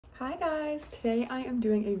Hi guys, today I am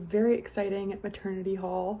doing a very exciting maternity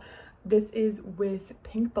haul. This is with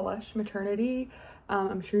PinkBlush Maternity.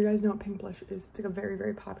 I'm sure you guys know what PinkBlush is. It's like a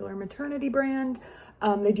very popular maternity brand.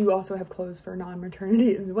 They do also have clothes for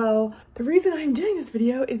non-maternity as well. The reason I'm doing this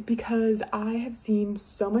video is because I have seen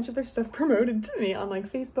so much of their stuff promoted to me on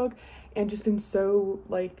like Facebook and just been so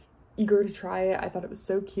like eager to try it. I thought it was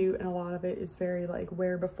so cute, and a lot of it is very like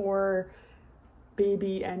wear before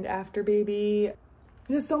baby and after baby.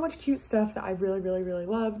 There's so much cute stuff that I really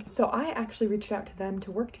loved. So I actually reached out to them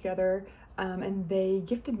to work together and they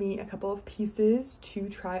gifted me a couple of pieces to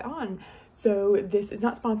try on. So this is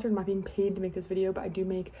not sponsored, I'm not being paid to make this video, but I do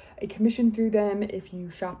make a commission through them if you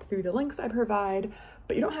shop through the links I provide,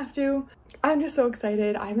 but you don't have to. I'm just so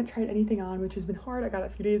excited. I haven't tried anything on, which has been hard. I got it a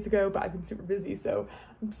few days ago, but I've been super busy, so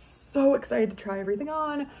I'm so excited to try everything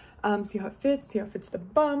on. See how it fits the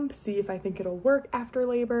bump, see if I think it'll work after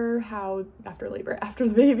labor, after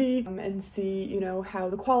the baby, and see, you know, how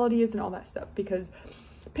the quality is and all that stuff, because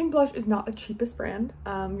PinkBlush is not the cheapest brand,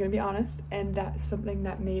 I'm gonna be honest, and that's something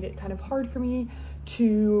that made it kind of hard for me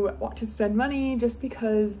to want to spend money, just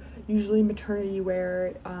because usually maternity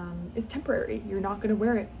wear is temporary. You're not gonna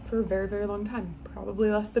wear it for a very long time, probably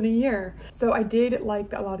less than a year. So I did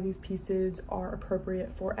like that a lot of these pieces are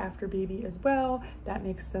appropriate for after baby as well. That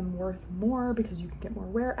makes them worth more because you can get more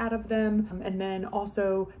wear out of them. And then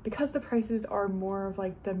also because the prices are more of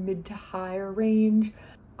like the mid to higher range,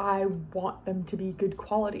 I want them to be good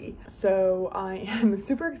quality. So I am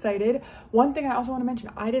super excited. One thing I also want to mention,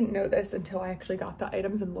 I didn't know this until I actually got the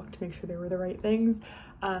items and looked to make sure they were the right things.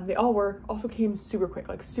 They all were, also came super quick.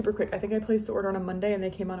 I think I placed the order on a Monday and they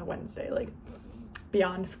came on a Wednesday, like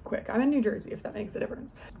beyond quick. I'm in New Jersey, if that makes a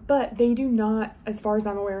difference. But they do not, as far as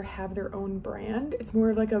I'm aware, have their own brand. It's more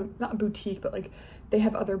of like a, not a boutique, but like they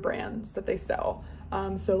have other brands that they sell.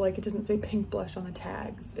 So like it doesn't say PinkBlush on the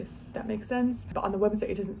tags, if that makes sense. But on the website,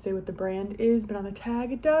 it doesn't say what the brand is, but on the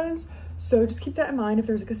tag it does. So just keep that in mind if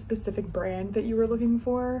there's like a specific brand that you were looking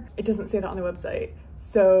for. It doesn't say that on the website.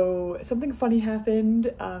 So something funny happened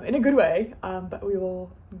in a good way, but we will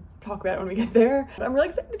talk about it when we get there. But I'm really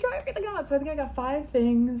excited to try everything on. So I think I got 5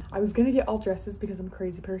 things. I was gonna get all dresses because I'm a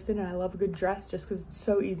crazy person and I love a good dress just because it's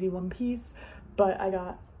so easy, one piece. But I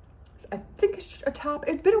got, I think it's a top.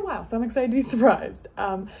 It's been a while, so I'm excited to be surprised.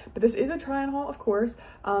 But this is a try-on haul, of course.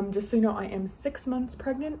 Just so you know, I am 6 months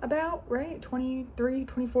pregnant about, right? 23,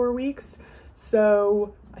 24 weeks.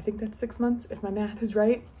 So I think that's 6 months if my math is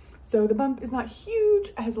right. So the bump is not huge.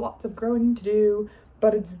 It has lots of growing to do,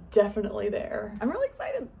 but it's definitely there. I'm really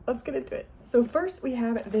excited. Let's get into it. So first we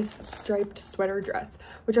have this striped sweater dress,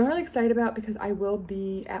 which I'm really excited about because I will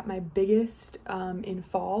be at my biggest in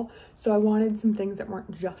fall. So I wanted some things that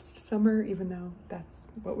weren't just summer, even though that's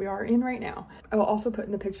what we are in right now. I will also put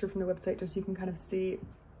in the picture from the website just so you can kind of see,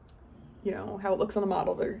 you know, how it looks on the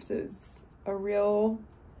model versus a real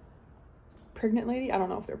pregnant lady. I don't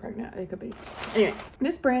know if they're pregnant, they could be. Anyway,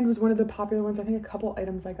 this brand was one of the popular ones. I think a couple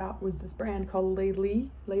items I got was this brand called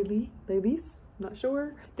Sleeveless, not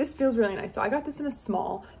sure. This feels really nice. So I got this in a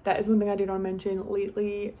small. That is one thing I did want to mention.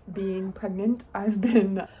 Lately, being pregnant, I've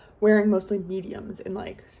been wearing mostly mediums in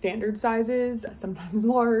like standard sizes, sometimes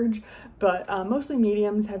large, but mostly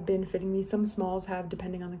mediums have been fitting me. Some smalls have,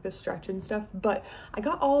 depending on like the stretch and stuff, but I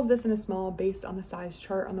got all of this in a small based on the size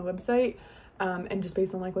chart on the website. And just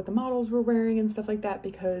based on like what the models were wearing and stuff like that,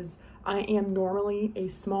 because I am normally a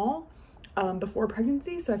small before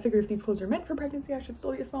pregnancy. So I figured if these clothes are meant for pregnancy, I should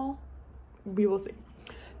still be a small. We will see.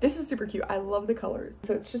 This is super cute. I love the colors.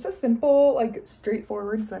 So it's just a simple, like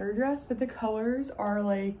straightforward sweater dress, but the colors are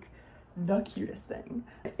like the cutest thing.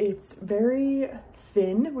 It's very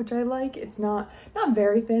thin, which I like. It's not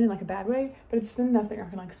very thin in like a bad way, but it's thin enough that you're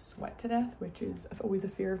not gonna like sweat to death, which is always a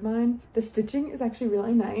fear of mine. The stitching is actually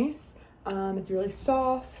really nice. It's really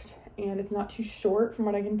soft and it's not too short from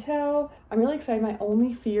what I can tell. I'm really excited. My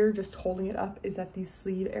only fear just holding it up is that the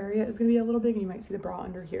sleeve area is gonna be a little big and you might see the bra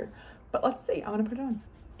under here. But let's see, I'm gonna put it on.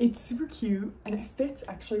 It's super cute and it fits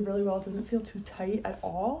actually really well. It doesn't feel too tight at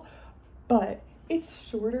all, but it's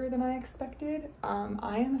shorter than I expected.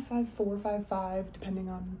 I am a 5'4", 5'5", depending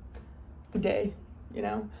on the day, you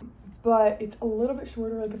know? But it's a little bit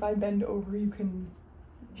shorter. Like if I bend over, you can,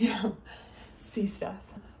 you know, see stuff.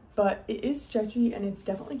 But it is stretchy and it's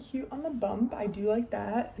definitely cute on the bump. I do like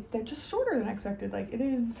that. It's just shorter than I expected. Like it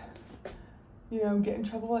is, you know, get in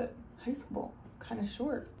trouble at high school, kind of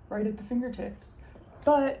short, right at the fingertips.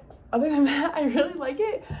 But other than that, I really like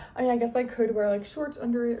it. I mean, I guess I could wear like shorts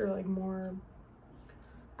under it or like more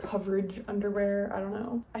coverage underwear. I don't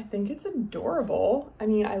know. I think it's adorable. I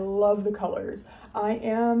mean, I love the colors. I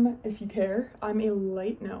am, if you care, I'm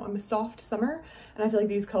a soft summer, and I feel like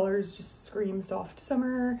these colors just scream soft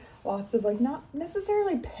summer. Lots of like, not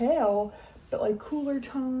necessarily pale, but like cooler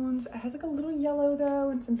tones. It has like a little yellow though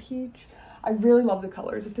and some peach. I really love the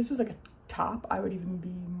colors. If this was like a top, I would even be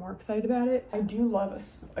more excited about it. I do love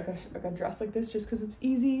a dress like this just because it's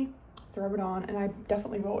easy. Throw it on, and I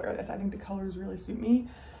definitely will wear this. I think the colors really suit me.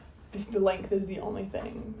 The length is the only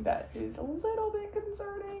thing that is a little bit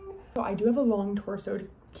concerning. So I do have a long torso, to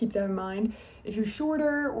keep that in mind. If you're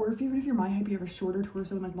shorter, or even if you're my height, you have a shorter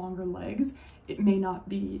torso and like longer legs, it may not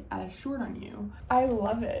be as short on you. I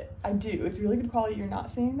love it. I do. It's really good quality. You're not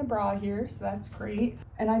seeing the bra here, so that's great.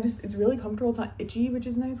 And it's really comfortable. It's not itchy, which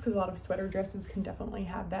is nice because a lot of sweater dresses can definitely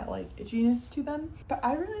have that like itchiness to them. But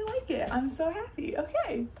I really like it. I'm so happy.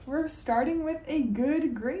 Okay, we're starting with a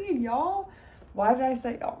good grade, y'all. Why did I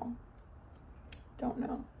say y'all? Don't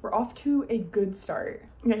know. We're off to a good start.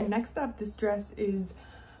 Okay, next up, this dress is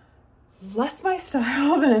less my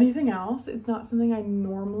style than anything else. It's not something I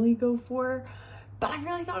normally go for, but I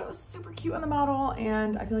really thought it was super cute on the model,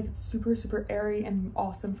 and I feel like it's super, super airy and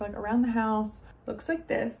awesome for like around the house. Looks like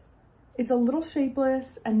this. It's a little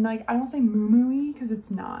shapeless, and like, I don't say moo-moo-y because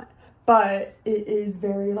it's not, but it is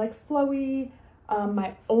very like flowy.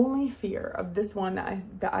 My only fear of this one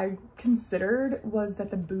that I considered was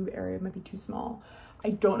that the boob area might be too small.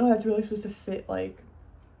 I don't know if that's really supposed to fit like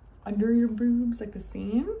under your boobs, like the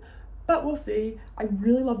seam, but we'll see. I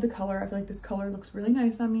really love the color. I feel like this color looks really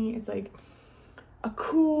nice on me. It's like a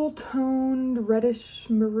cool toned reddish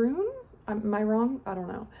maroon. Am I wrong? I don't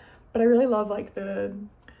know. But I really love like I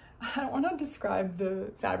don't want to describe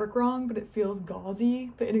the fabric wrong, but it feels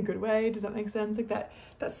gauzy, but in a good way. Does that make sense? Like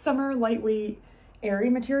that summer lightweight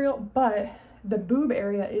airy material, but the boob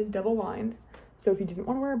area is double lined. So if you didn't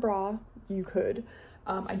want to wear a bra, you could.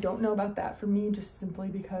 I don't know about that for me, just simply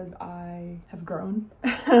because I have grown.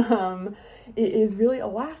 It is really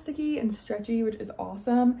elasticy and stretchy, which is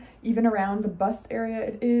awesome. Even around the bust area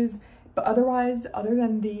it is, but otherwise, other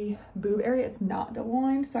than the boob area, it's not double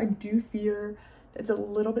lined. So I do fear it's a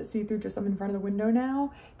little bit see-through. Just I'm in front of the window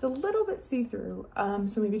now. It's a little bit see-through.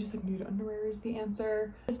 So maybe just like nude underwear is the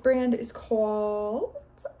answer. This brand is called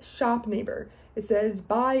Shop Neighbor. It says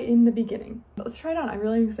buy in the beginning. Let's try it on. I'm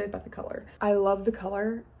really excited about the color. I love the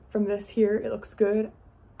color from this here. It looks good.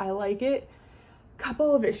 I like it.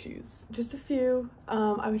 Couple of issues, just a few,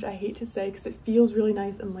 which I hate to say because it feels really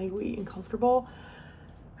nice and lightweight and comfortable.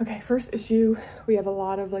 Okay, first issue, we have a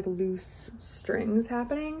lot of like loose strings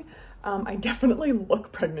happening. I definitely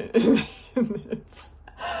look pregnant in this.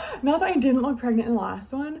 Not that I didn't look pregnant in the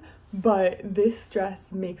last one, but this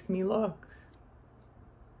dress makes me look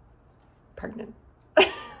pregnant. Do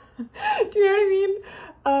you know what I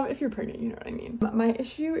mean? If you're pregnant, you know what I mean. My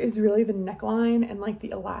issue is really the neckline and like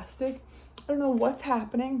the elastic. I don't know what's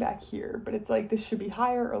happening back here, but it's like this should be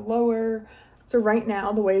higher or lower. So right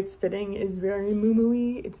now, the way it's fitting is very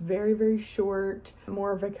moo-moo-y. It's very, very short,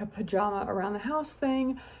 more of like a pajama around the house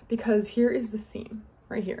thing, because here is the seam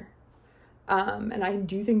right here. And I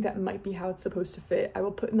do think that might be how it's supposed to fit. I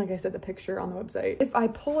will put in, like I said, the picture on the website. If I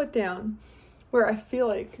pull it down where I feel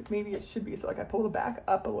like maybe it should be, so like I pull the back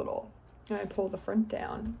up a little and I pull the front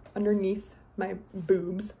down underneath my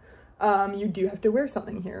boobs, you do have to wear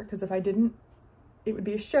something here, because if I didn't, it would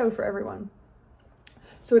be a show for everyone.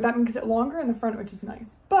 So that makes it longer in the front, which is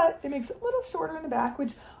nice, but it makes it a little shorter in the back,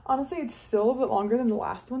 which honestly, it's still a bit longer than the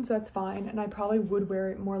last one, so that's fine. And I probably would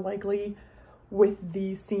wear it more likely with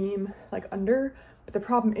the seam like under, but the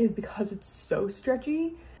problem is because it's so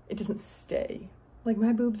stretchy, it doesn't stay. Like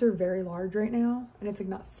my boobs are very large right now and it's like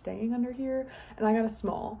not staying under here, and I got a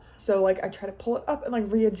small. So like I try to pull it up and like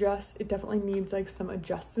readjust. It definitely needs like some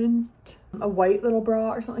adjustment. A white little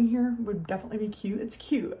bra or something here would definitely be cute. It's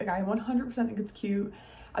cute. Like I 100% think it's cute.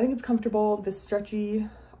 I think it's comfortable. This stretchy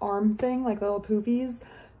arm thing, like little poofies,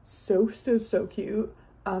 so cute.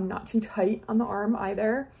 Not too tight on the arm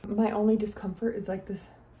either. My only discomfort is like the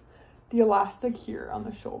elastic here on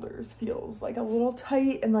the shoulders feels like a little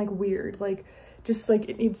tight and like weird. Like just like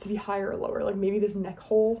it needs to be higher or lower. Like maybe this neck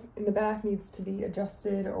hole in the back needs to be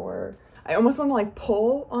adjusted, or I almost want to like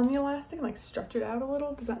pull on the elastic and like stretch it out a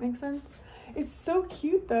little. Does that make sense? It's so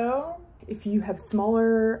cute though. If you have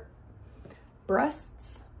smaller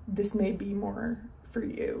breasts, this may be more for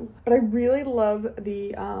you. But I really love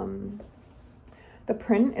the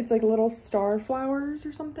print. It's like little star flowers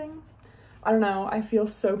or something. I don't know. I feel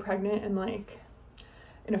so pregnant and like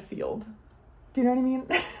in a field. Do you know what I mean?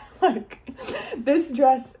 Like this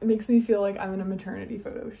dress makes me feel like I'm in a maternity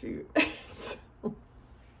photo shoot. So,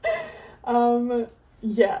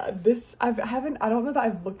 Yeah, this, I don't know that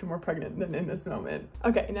I've looked more pregnant than in this moment.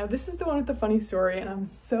 Okay, now this is the one with the funny story and I'm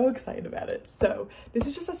so excited about it. So this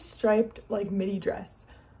is just a striped like midi dress.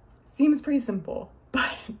 Seems pretty simple,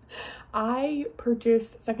 but I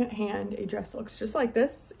purchased secondhand a dress that looks just like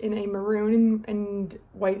this in a maroon and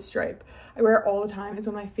white stripe. I wear it all the time. It's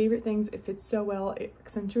one of my favorite things. It fits so well. It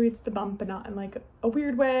accentuates the bump, but not in like a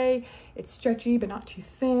weird way. It's stretchy, but not too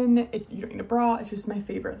thin. You don't need a bra. It's just my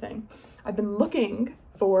favorite thing. I've been looking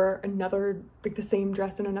for another, like the same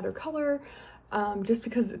dress in another color, just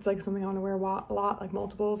because it's like something I want to wear a lot, like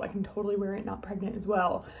multiples. I can totally wear it not pregnant as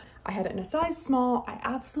well. I had it in a size small. I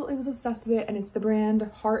absolutely was obsessed with it, and it's the brand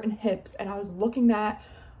Heart and Hips, and I was looking that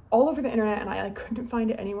all over the internet and I like couldn't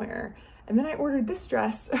find it anywhere. And then I ordered this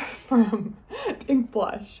dress from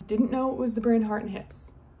PinkBlush. Didn't know it was the brand Heart and Hips.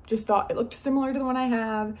 Just thought it looked similar to the one I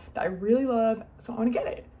have that I really love, so I want to get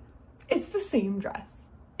it. It's the same dress.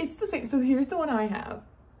 It's the same. So here's the one I have.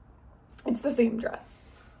 It's the same dress.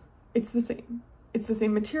 It's the same. It's the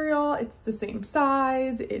same material. It's the same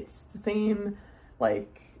size. It's the same,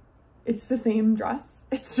 like, it's the same dress.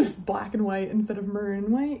 It's just black and white instead of maroon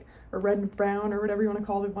and white, or red and brown, or whatever you want to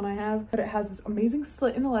call the one I have. But it has this amazing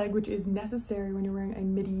slit in the leg, which is necessary when you're wearing a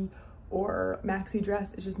midi or maxi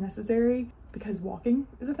dress. It's just necessary because walking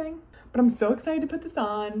is a thing. But I'm so excited to put this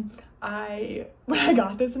on. When I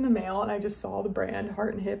got this in the mail and I just saw the brand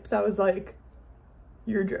Heart and Hips, I was like,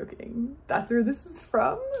 you're joking. That's where this is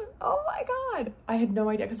from? Oh my God. I had no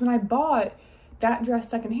idea, because when I bought that dress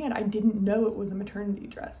secondhand, I didn't know it was a maternity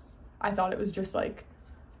dress. I thought it was just like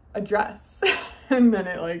a dress and then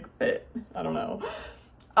it like fit. I don't know,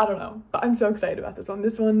 but I'm so excited about this one.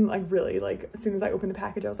 This one, like, really, like, as soon as I opened the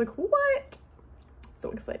package, I was like, what? So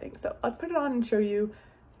exciting. So let's put it on and show you.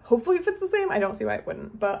 Hopefully it fits the same. I don't see why it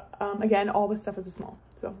wouldn't, but again, all this stuff is a small,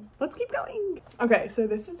 so let's keep going. Okay, so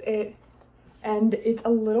this is it, and it's a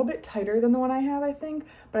little bit tighter than the one I have, I think,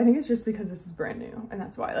 but I think it's just because this is brand new, and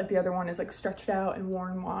that's why. Like, the other one is like stretched out and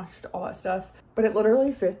worn, washed, all that stuff, but it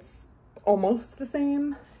literally fits almost the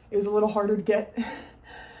same. It was a little harder to get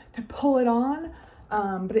to pull it on,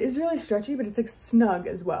 but it is really stretchy, but it's like snug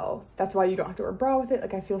as well. That's why you don't have to wear a bra with it.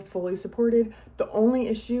 Like, I feel fully supported. The only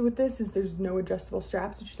issue with this is there's no adjustable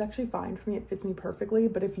straps, which is actually fine for me. It fits me perfectly,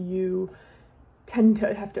 but if you tend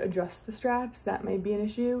to have to adjust the straps, that may be an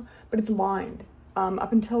issue. But it's lined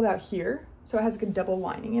up until about here, so it has like a double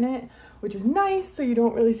lining in it, which is nice, so you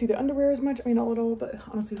don't really see the underwear as much. I mean, a little, but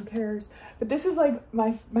honestly, who cares? But this is like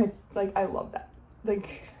my like, I love that.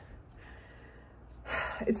 Like,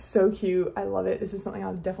 it's so cute. I love it. This is something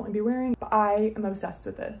I'll definitely be wearing. But I am obsessed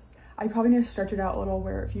with this. I probably need to stretch it out a little,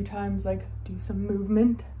 wear it a few times, like do some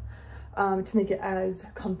movement to make it as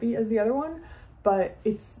comfy as the other one. But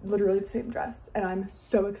it's literally the same dress, and I'm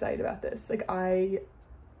so excited about this. Like,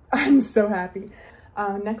 I'm so happy.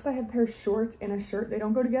 Next, I have a pair of shorts and a shirt. They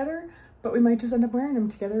don't go together, but we might just end up wearing them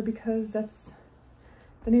together because that's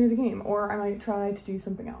the name of the game. Or I might try to do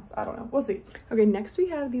something else. I don't know. We'll see. Okay, next we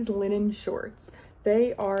have these linen shorts.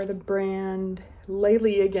 They are the brand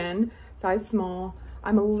Laylee again, size small.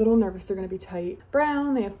 I'm a little nervous they're gonna be tight.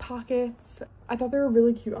 Brown, they have pockets. I thought they were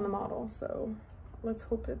really cute on the model, so let's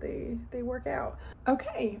hope that they work out.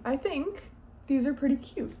 Okay, I think these are pretty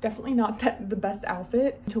cute. Definitely not the best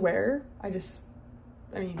outfit to wear. I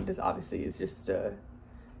mean, this obviously is just,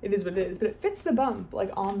 it is what it is, but it fits the bump,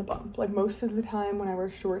 like on the bump. Like, most of the time when I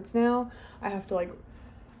wear shorts now, I have to like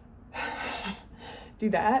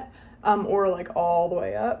do that, or like all the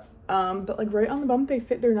way up. But like right on the bump, they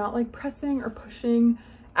fit. They're not like pressing or pushing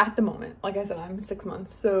at the moment. Like I said, I'm 6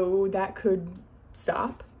 months, so that could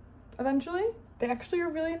stop eventually. They actually are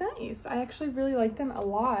really nice. I actually really like them a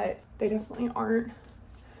lot. They definitely aren't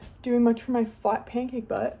doing much for my flat pancake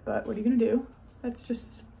butt, but what are you gonna do? That's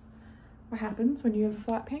just what happens when you have a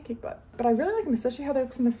flat pancake butt. But I really like them, especially how they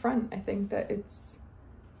look from the front. I think that it's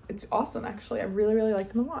awesome, actually. I really, really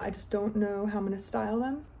like them a lot. I just don't know how I'm gonna style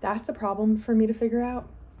them. That's a problem for me to figure out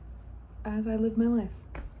as I live my life.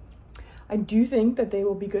 I do think that they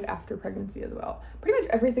will be good after pregnancy as well. Pretty much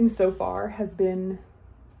everything so far has been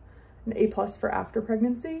an A+ for after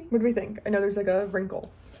pregnancy. What do we think? I know there's like a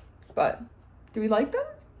wrinkle, but do we like them?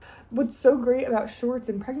 What's so great about shorts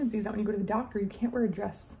in pregnancy is that when you go to the doctor, you can't wear a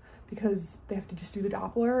dress because they have to just do the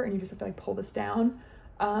Doppler and you just have to like pull this down.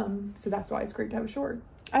 So that's why it's great to have a short.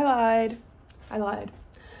 I lied.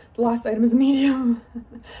 The last item is a medium.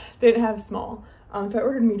 They didn't have small. So I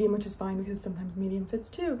ordered medium, which is fine because sometimes medium fits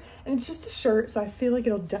too. And it's just a shirt, so I feel like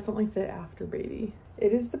it'll definitely fit after baby.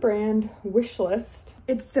 It is the brand Wishlist.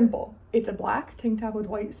 It's simple. It's a black tank top with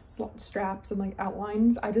white straps and like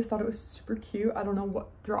outlines. I just thought it was super cute. I don't know what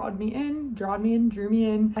drew me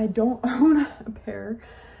in. I don't own a pair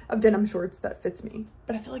of denim shorts that fits me,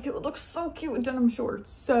 but I feel like it would look so cute with denim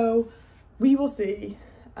shorts. So we will see.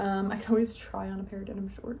 I can always try on a pair of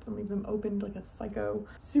denim shorts and leave them open like a psycho.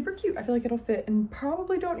 Super cute. I feel like it'll fit, and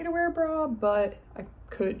probably don't need to wear a bra, but I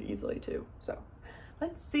could easily too. So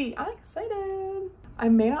let's see. I'm excited. I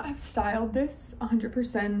may not have styled this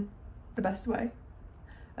 100% the best way.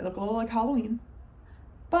 I look a little like Halloween,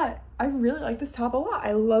 but I really like this top a lot.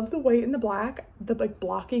 I love the white and the black, the like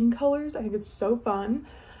blocking colors. I think it's so fun.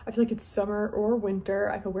 I feel like it's summer or winter.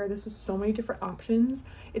 I could wear this with so many different options.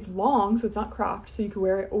 It's long, so it's not cropped, so you could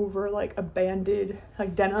wear it over like a banded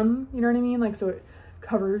like denim, you know what I mean? Like, so it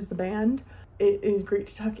covers the band. It is great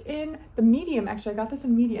to tuck in. The medium, actually I got this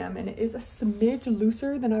in medium, and it is a smidge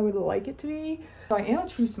looser than I would like it to be. So I am a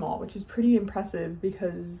true small, which is pretty impressive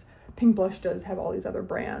because PinkBlush does have all these other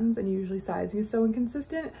brands and usually sizing is so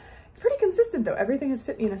inconsistent. It's pretty consistent though. Everything has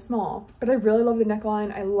fit me in a small, but I really love the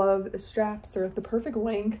neckline. I love the straps. They're the perfect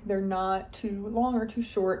length. They're not too long or too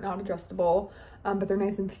short, not adjustable, but they're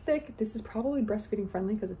nice and thick. This is probably breastfeeding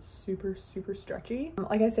friendly because it's super, super stretchy.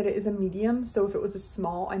 Like I said, it is a medium. So if it was a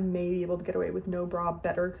small, I may be able to get away with no bra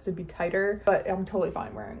better because it'd be tighter, but I'm totally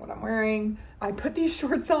fine wearing what I'm wearing. I put these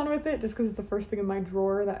shorts on with it just because it's the first thing in my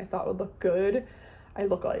drawer that I thought would look good. I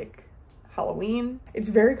look like Halloween. It's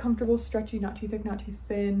very comfortable, stretchy, not too thick, not too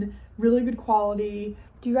thin, really good quality.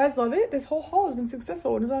 Do you guys love it? This whole haul has been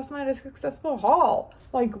successful. When was the last time I had a successful haul?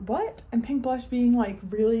 Like, what? And PinkBlush being like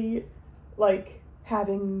really like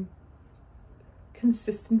having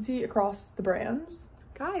consistency across the brands.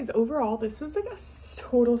 Guys, overall, this was like a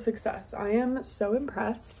total success. I am so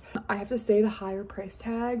impressed. I have to say the higher price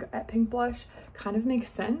tag at PinkBlush kind of makes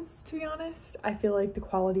sense, to be honest. I feel like the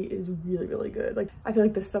quality is really, really good. Like, I feel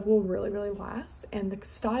like this stuff will really, really last. And the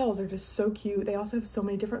styles are just so cute. They also have so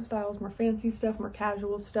many different styles, more fancy stuff, more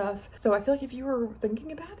casual stuff. So I feel like if you were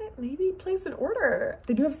thinking about it, maybe place an order.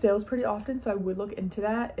 They do have sales pretty often, so I would look into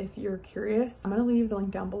that if you're curious. I'm gonna leave the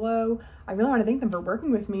link down below. I really want to thank them for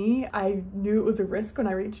working with me. I knew it was a risk when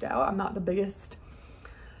I reached out. I'm not the biggest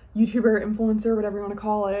YouTuber, influencer, whatever you want to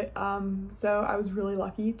call it. So I was really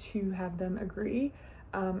lucky to have them agree.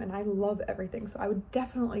 And I love everything. So I would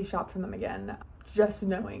definitely shop from them again, just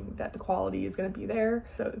knowing that the quality is going to be there.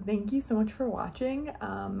 So thank you so much for watching.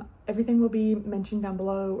 Everything will be mentioned down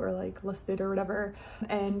below or like listed or whatever.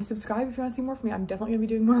 And subscribe if you want to see more from me. I'm definitely going to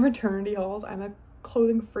be doing more maternity hauls. I'm a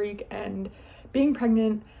clothing freak, and being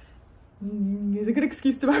pregnant is a good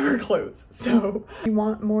excuse to buy more clothes. So if you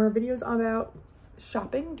want more videos about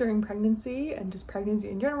shopping during pregnancy and just pregnancy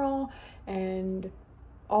in general and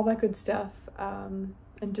all that good stuff, and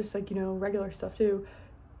just like, you know, regular stuff too,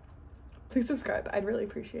 please subscribe. I'd really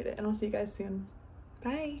appreciate it, and I'll see you guys soon.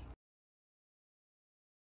 Bye.